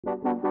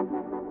Alright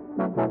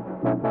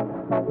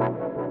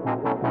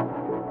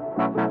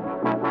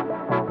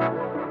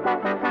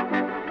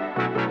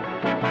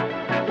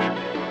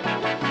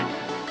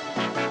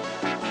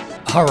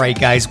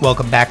guys,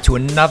 welcome back to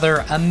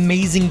another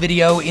amazing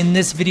video. In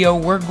this video,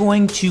 we're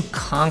going to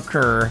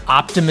conquer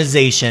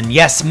optimization.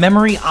 Yes,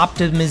 memory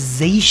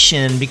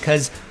optimization,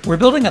 because we're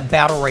building a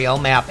Battle Royale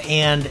map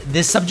and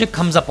this subject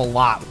comes up a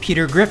lot.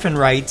 Peter Griffin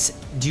writes,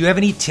 do you have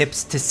any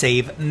tips to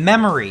save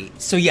memory?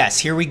 So yes,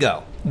 here we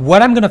go.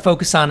 What I'm going to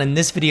focus on in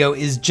this video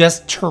is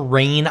just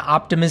terrain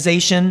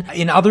optimization.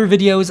 In other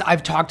videos,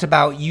 I've talked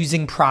about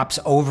using props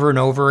over and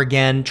over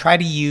again. Try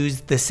to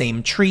use the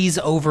same trees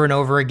over and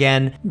over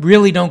again.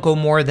 Really don't go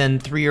more than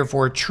 3 or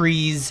 4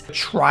 trees.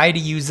 Try to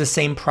use the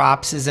same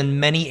props as in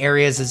many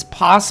areas as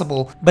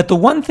possible. But the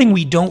one thing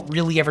we don't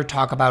really ever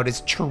talk about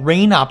is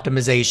terrain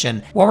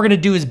optimization. What we're going to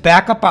do is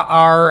back up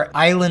our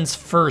islands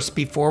first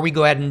before we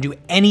go ahead and do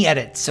any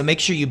edits. So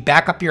make sure you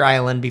back up your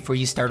island before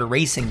you start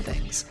erasing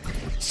things.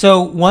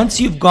 So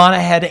once you've gone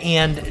ahead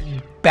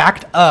and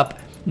backed up,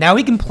 now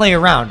we can play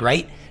around,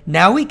 right?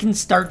 Now we can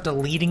start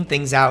deleting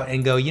things out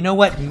and go, you know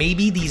what?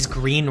 Maybe these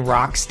green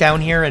rocks down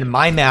here in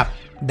my map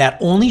that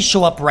only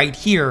show up right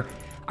here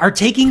are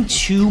taking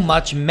too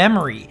much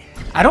memory.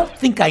 I don't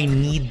think I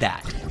need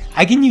that.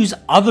 I can use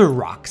other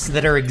rocks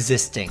that are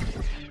existing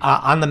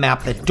on the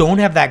map that don't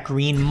have that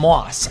green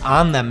moss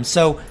on them.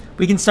 So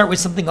we can start with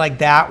something like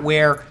that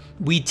where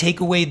we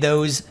take away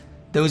those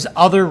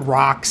other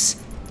rocks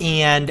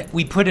and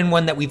we put in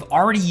one that we've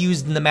already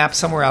used in the map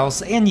somewhere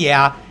else. And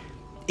yeah,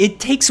 it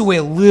takes away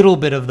a little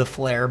bit of the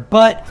flair,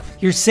 but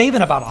you're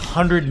saving about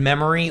 100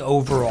 memory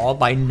overall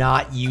by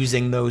not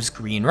using those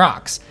green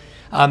rocks.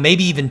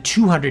 Maybe even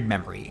 200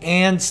 memory.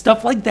 And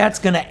stuff like that's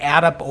going to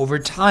add up over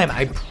time,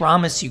 I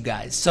promise you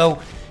guys. So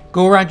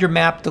go around your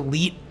map,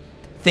 delete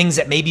things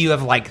that maybe you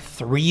have like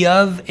 3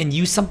 of, and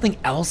use something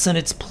else in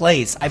its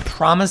place. I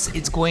promise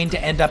it's going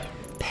to end up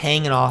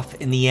paying it off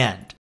in the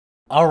end.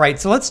 All right,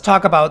 so let's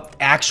talk about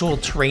actual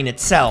terrain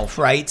itself,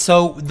 right?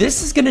 So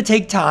this is gonna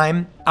take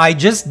time. I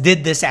just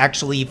did this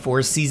actually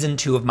for season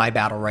 2 of my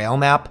Battle Royale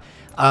map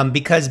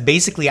because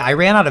basically I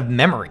ran out of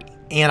memory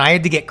and I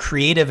had to get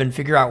creative and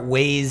figure out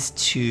ways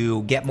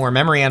to get more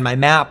memory on my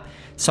map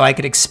so I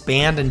could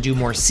expand and do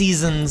more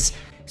seasons.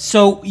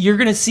 So you're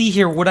gonna see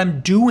here what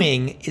I'm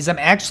doing is I'm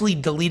actually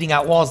deleting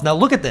out walls. Now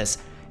look at this,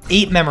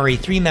 8 memory,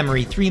 3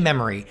 memory, 3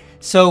 memory.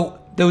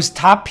 So those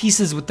top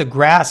pieces with the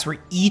grass were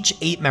each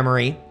 8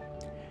 memory.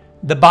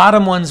 The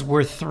bottom ones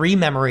were 3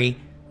 memory.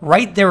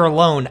 Right there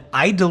alone,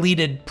 I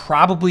deleted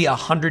probably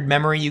 100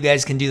 memory. You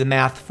guys can do the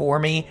math for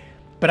me,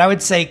 but I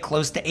would say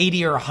close to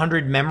 80 or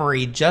 100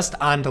 memory just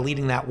on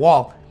deleting that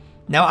wall.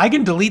 Now I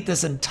can delete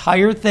this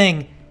entire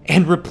thing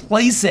and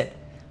replace it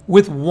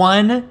with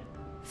one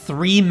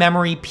 3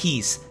 memory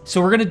piece.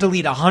 So we're gonna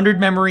delete 100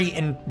 memory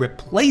and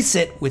replace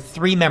it with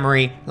 3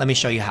 memory. Let me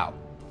show you how.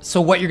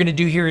 So what you're gonna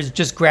do here is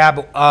just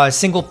grab a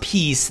single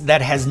piece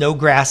that has no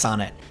grass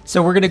on it.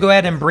 So we're gonna go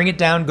ahead and bring it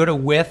down, go to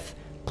width,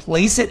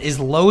 place it as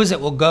low as it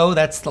will go,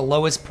 that's the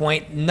lowest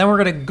point, and then we're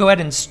gonna go ahead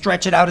and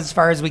stretch it out as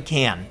far as we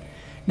can.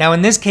 Now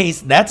in this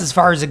case, that's as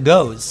far as it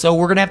goes, so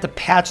we're gonna have to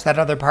patch that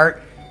other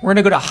part. We're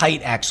gonna go to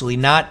height actually,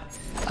 not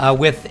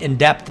width and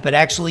depth, but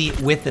actually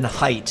width and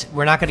height.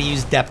 We're not gonna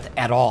use depth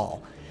at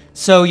all.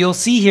 So you'll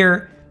see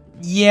here,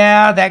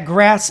 yeah, that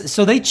grass,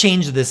 so they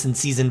changed this in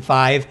season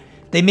 5.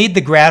 They made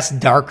the grass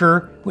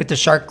darker with the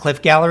Shark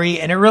Cliff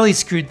Gallery, and it really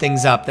screwed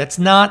things up. That's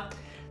not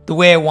the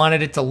way I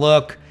wanted it to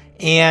look,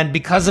 and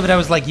because of it, I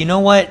was like, you know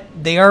what?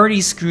 They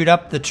already screwed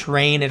up the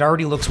terrain. It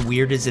already looks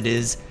weird as it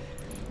is.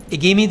 It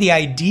gave me the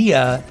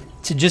idea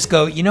to just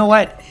go, you know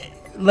what?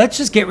 Let's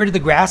just get rid of the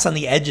grass on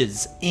the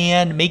edges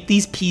and make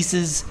these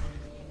pieces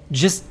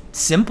just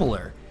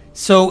simpler.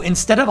 So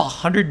instead of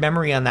 100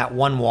 memory on that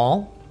one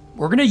wall,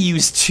 we're gonna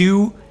use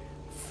 2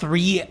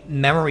 3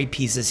 memory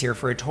pieces here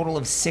for a total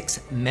of 6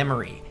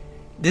 memory.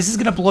 This is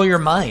gonna blow your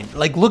mind.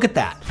 Like, look at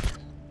that.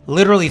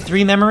 Literally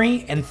 3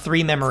 memory and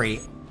 3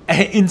 memory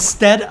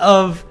instead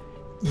of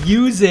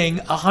using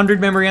 100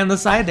 memory on the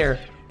side there.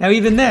 Now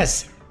even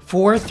this,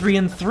 4, 3,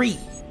 and 3.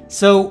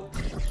 So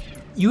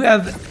you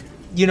have,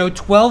 you know,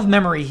 12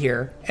 memory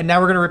here, and now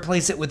we're gonna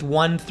replace it with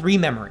 1 3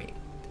 memory.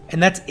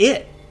 And that's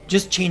it,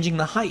 just changing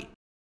the height.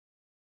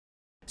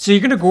 So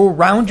you're gonna go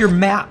around your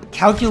map,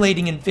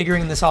 calculating and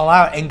figuring this all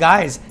out. And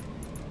guys,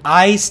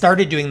 I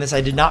started doing this,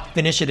 I did not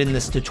finish it in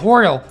this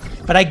tutorial,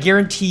 but I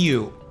guarantee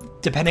you,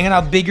 depending on how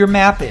big your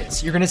map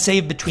is, you're gonna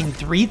save between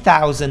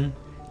 3,000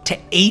 to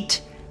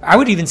I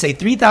would even say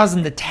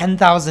 3,000 to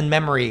 10,000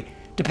 memory,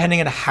 depending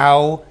on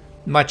how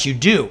much you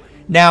do.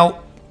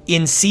 Now,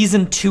 in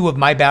season 2 of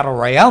my Battle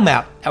Royale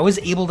map, I was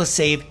able to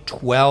save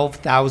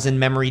 12,000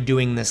 memory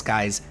doing this,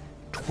 guys.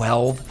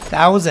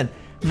 12,000.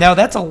 Now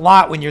that's a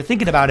lot when you're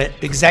thinking about it,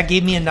 because that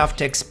gave me enough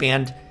to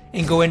expand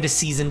and go into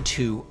season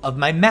 2 of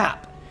my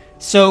map.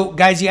 So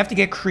guys, you have to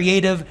get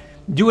creative,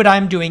 do what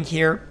I'm doing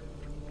here.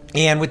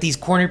 And with these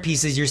corner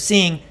pieces, you're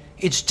seeing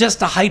it's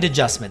just a height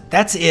adjustment.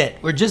 That's it.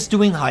 We're just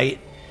doing height,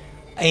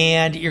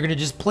 and you're gonna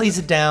just place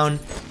it down.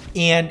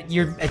 and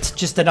it's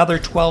just another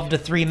 12 to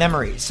 3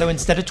 memory. So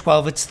instead of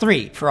 12, it's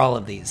 3 for all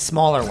of these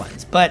smaller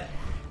ones. But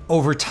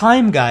over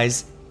time,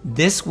 guys,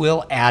 this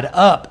will add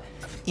up.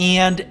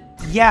 And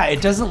yeah,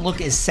 it doesn't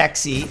look as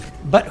sexy,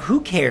 but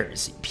who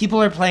cares?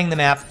 People are playing the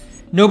map.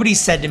 Nobody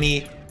said to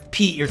me,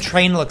 Pete, your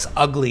train looks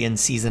ugly in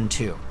Season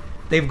 2.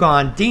 They've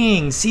gone,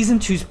 dang, Season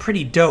 2's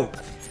pretty dope,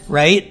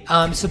 right?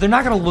 So they're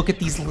not going to look at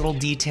these little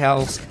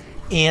details,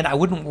 and I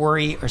wouldn't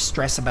worry or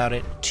stress about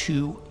it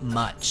too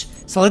much.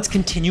 So let's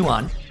continue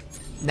on.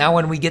 Now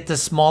when we get to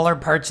smaller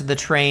parts of the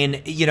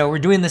train, you know, we're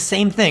doing the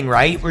same thing,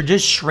 right? We're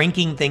just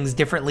shrinking things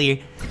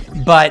differently.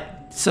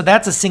 But, so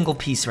that's a single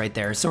piece right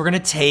there. So we're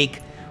going to take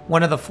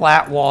one of the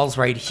flat walls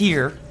right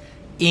here.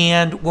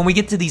 And when we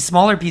get to these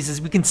smaller pieces,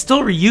 we can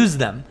still reuse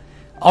them.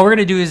 All we're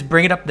going to do is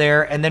bring it up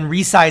there and then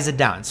resize it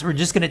down. So we're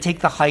just going to take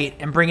the height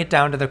and bring it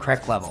down to the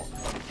correct level.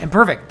 And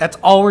perfect. That's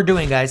all we're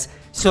doing, guys.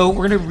 So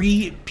we're going to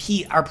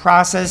repeat our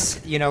process,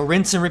 you know,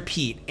 rinse and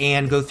repeat,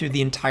 and go through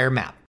the entire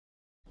map.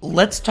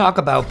 Let's talk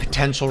about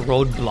potential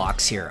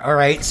roadblocks here, all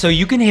right? So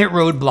you can hit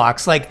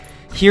roadblocks, like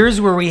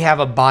here's where we have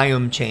a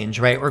biome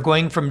change, right? We're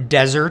going from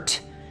desert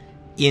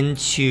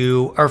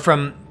into, or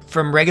from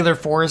regular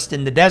forest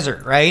into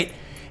desert, right?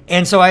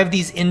 And so I have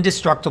these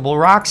indestructible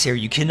rocks here.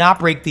 You cannot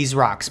break these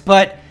rocks,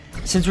 but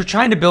since we're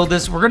trying to build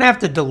this, we're gonna have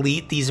to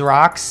delete these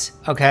rocks,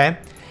 okay?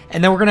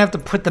 And then we're gonna have to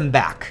put them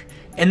back.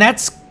 And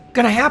that's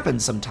gonna happen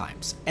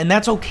sometimes, and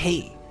that's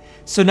okay.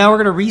 So now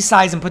we're going to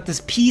resize and put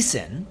this piece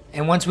in.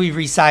 And once we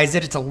resize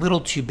it, it's a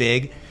little too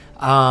big.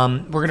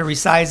 We're going to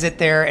resize it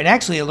there. And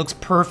actually, it looks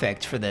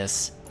perfect for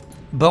this.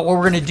 But what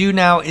we're going to do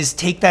now is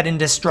take that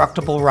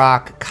indestructible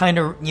rock, kind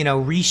of, you know,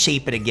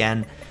 reshape it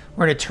again.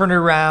 We're going to turn it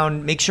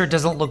around, make sure it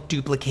doesn't look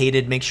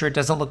duplicated, make sure it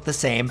doesn't look the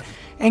same.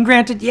 And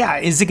granted, yeah,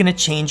 is it going to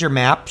change your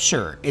map?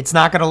 Sure. It's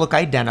not going to look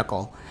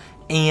identical.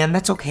 And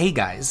that's okay,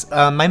 guys.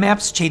 My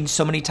map's changed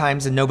so many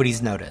times and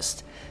nobody's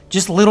noticed.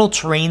 Just little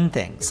terrain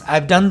things.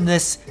 I've done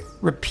this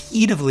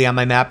repeatedly on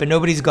my map and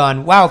nobody's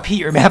gone, wow, Pete,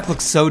 your map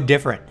looks so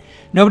different.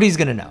 Nobody's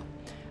gonna know.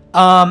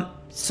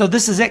 So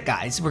this is it,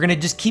 guys. We're gonna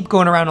just keep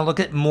going around and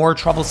look at more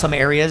troublesome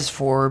areas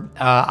for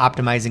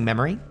optimizing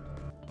memory.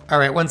 All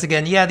right, once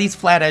again, yeah, these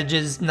flat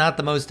edges, not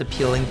the most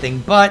appealing thing,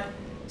 but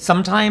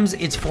sometimes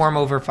it's form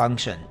over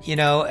function, you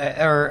know,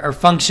 or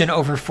function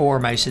over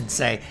form, I should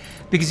say,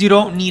 because you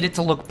don't need it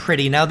to look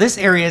pretty. Now this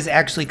area is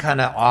actually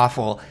kind of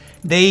awful.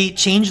 They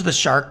changed the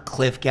Shark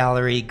Cliff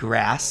Gallery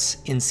grass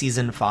in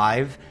Season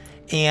 5,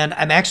 and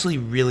I'm actually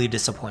really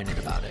disappointed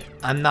about it.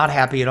 I'm not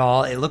happy at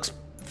all. It looks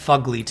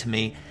fugly to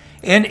me.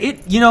 And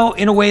it, you know,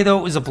 in a way, though,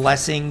 it was a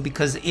blessing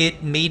because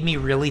it made me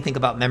really think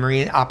about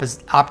memory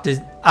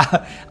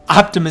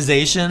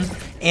optimization,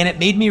 and it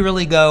made me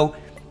really go,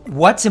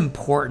 what's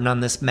important on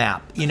this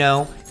map, you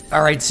know?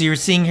 All right, so you're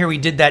seeing here we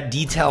did that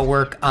detail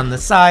work on the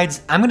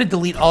sides. I'm going to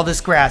delete all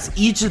this grass.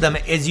 Each of them,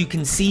 as you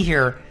can see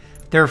here,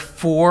 they're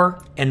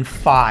 4 and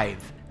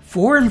 5.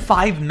 4 and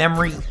 5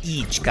 memory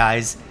each,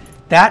 guys.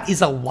 That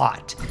is a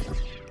lot.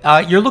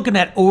 You're looking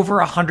at over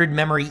 100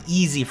 memory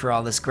easy for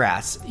all this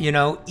grass. You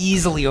know,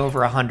 easily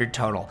over 100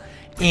 total.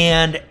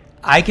 And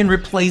I can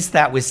replace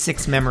that with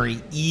 6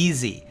 memory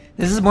easy.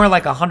 This is more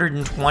like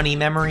 120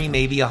 memory,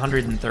 maybe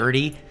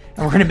 130. And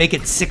we're going to make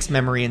it 6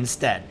 memory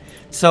instead.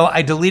 So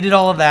I deleted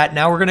all of that.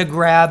 Now we're going to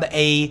grab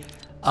a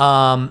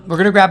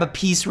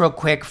piece real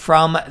quick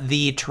from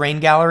the terrain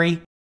gallery.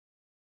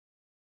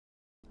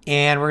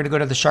 And we're going to go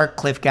to the Shark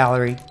Cliff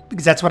Gallery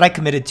because that's what I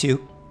committed to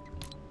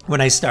when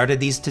I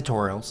started these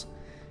tutorials.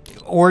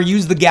 Or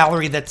use the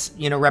gallery that's,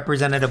 you know,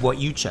 representative of what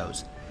you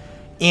chose.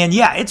 And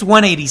yeah, it's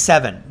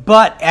 187.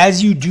 But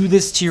as you do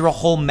this to your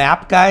whole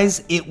map,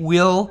 guys, it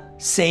will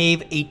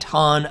save a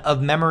ton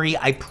of memory,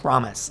 I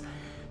promise.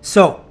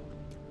 So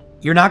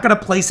you're not going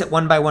to place it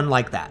one by one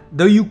like that.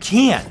 Though you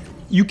can.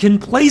 You can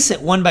place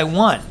it one by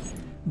one.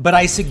 But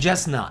I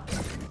suggest not.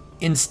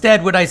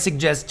 Instead, what I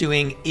suggest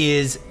doing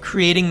is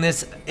creating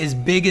this as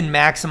big and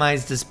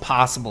maximized as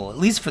possible, at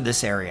least for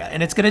this area.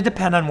 And it's going to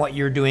depend on what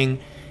you're doing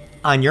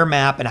on your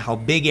map and how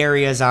big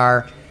areas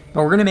are.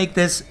 But we're going to make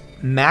this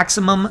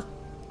maximum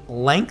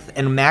length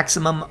and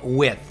maximum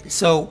width.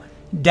 So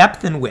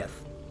depth and width.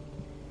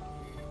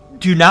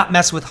 Do not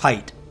mess with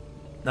height.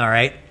 All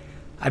right.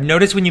 I've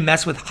noticed when you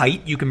mess with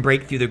height, you can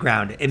break through the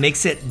ground. It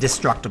makes it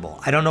destructible.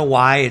 I don't know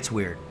why, it's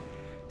weird.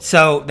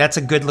 So that's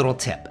a good little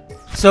tip.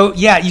 So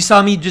yeah, you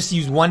saw me just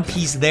use one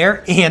piece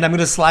there, and I'm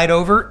gonna slide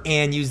over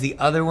and use the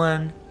other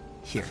one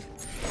here.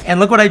 And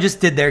look what I just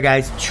did there,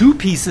 guys. 2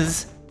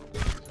 pieces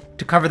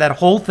to cover that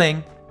whole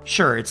thing.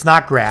 Sure, it's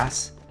not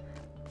grass,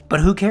 but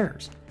who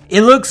cares?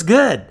 It looks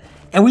good.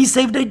 And we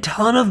saved a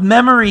ton of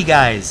memory,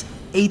 guys.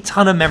 A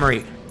ton of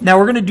memory. Now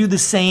we're gonna do the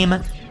same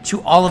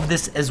to all of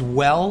this as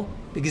well,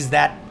 because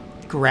that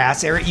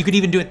grass area, you could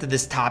even do it to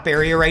this top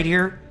area right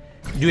here,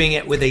 doing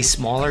it with a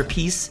smaller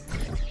piece.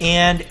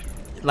 And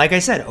like I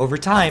said, over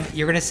time,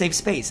 you're going to save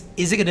space.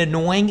 Is it going to be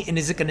annoying and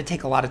is it going to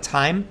take a lot of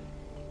time?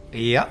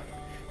 Yep.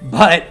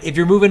 But if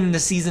you're moving into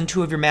Season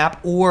 2 of your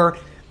map, or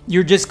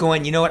you're just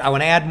going, you know what, I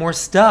want to add more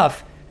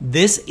stuff,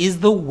 this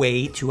is the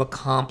way to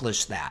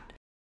accomplish that.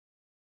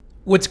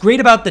 What's great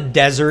about the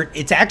desert,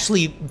 it's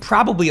actually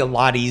probably a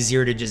lot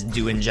easier to just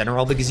do in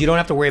general because you don't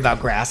have to worry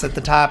about grass at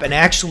the top. And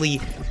actually,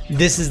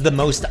 this is the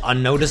most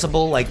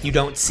unnoticeable. Like, you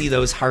don't see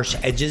those harsh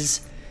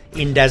edges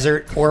in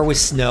desert or with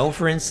snow,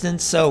 for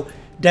instance. So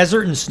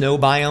desert and snow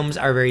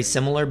biomes are very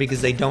similar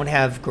because they don't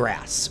have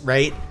grass,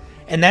 right?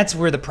 And that's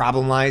where the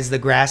problem lies. The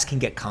grass can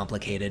get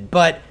complicated.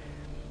 But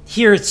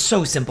here it's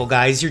so simple,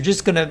 guys. You're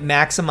just going to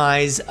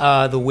maximize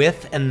the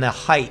width and the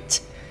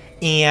height.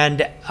 And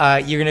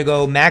you're going to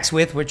go max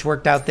width, which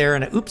worked out there.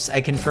 And oops,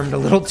 I confirmed a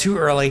little too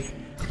early.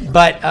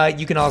 But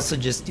you can also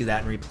just do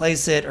that and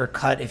replace it or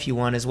cut if you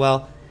want as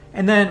well.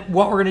 And then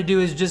what we're going to do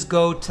is just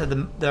go to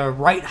the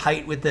right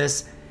height with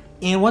this.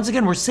 And once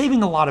again, we're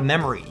saving a lot of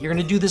memory. You're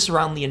going to do this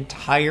around the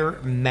entire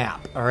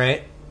map, all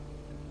right?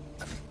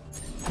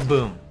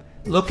 Boom.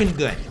 Looking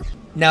good.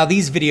 Now,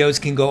 these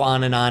videos can go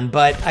on and on,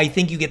 but I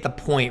think you get the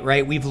point,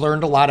 right? We've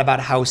learned a lot about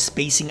how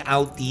spacing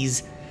out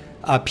these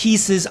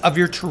pieces of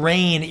your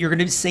terrain, you're going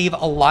to save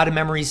a lot of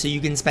memory so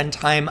you can spend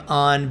time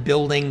on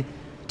building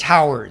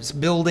towers,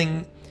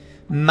 building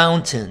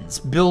mountains,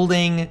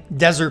 building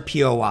desert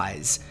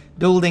POIs,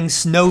 building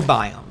snow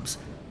biomes,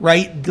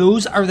 right?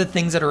 Those are the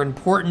things that are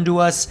important to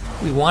us.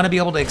 We want to be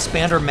able to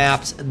expand our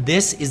maps.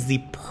 This is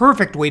the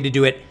perfect way to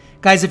do it.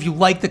 Guys, if you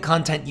like the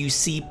content you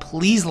see,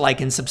 please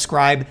like and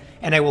subscribe,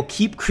 and I will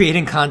keep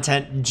creating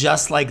content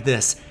just like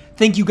this.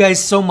 Thank you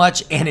guys so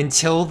much, and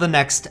until the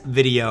next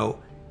video,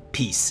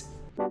 peace.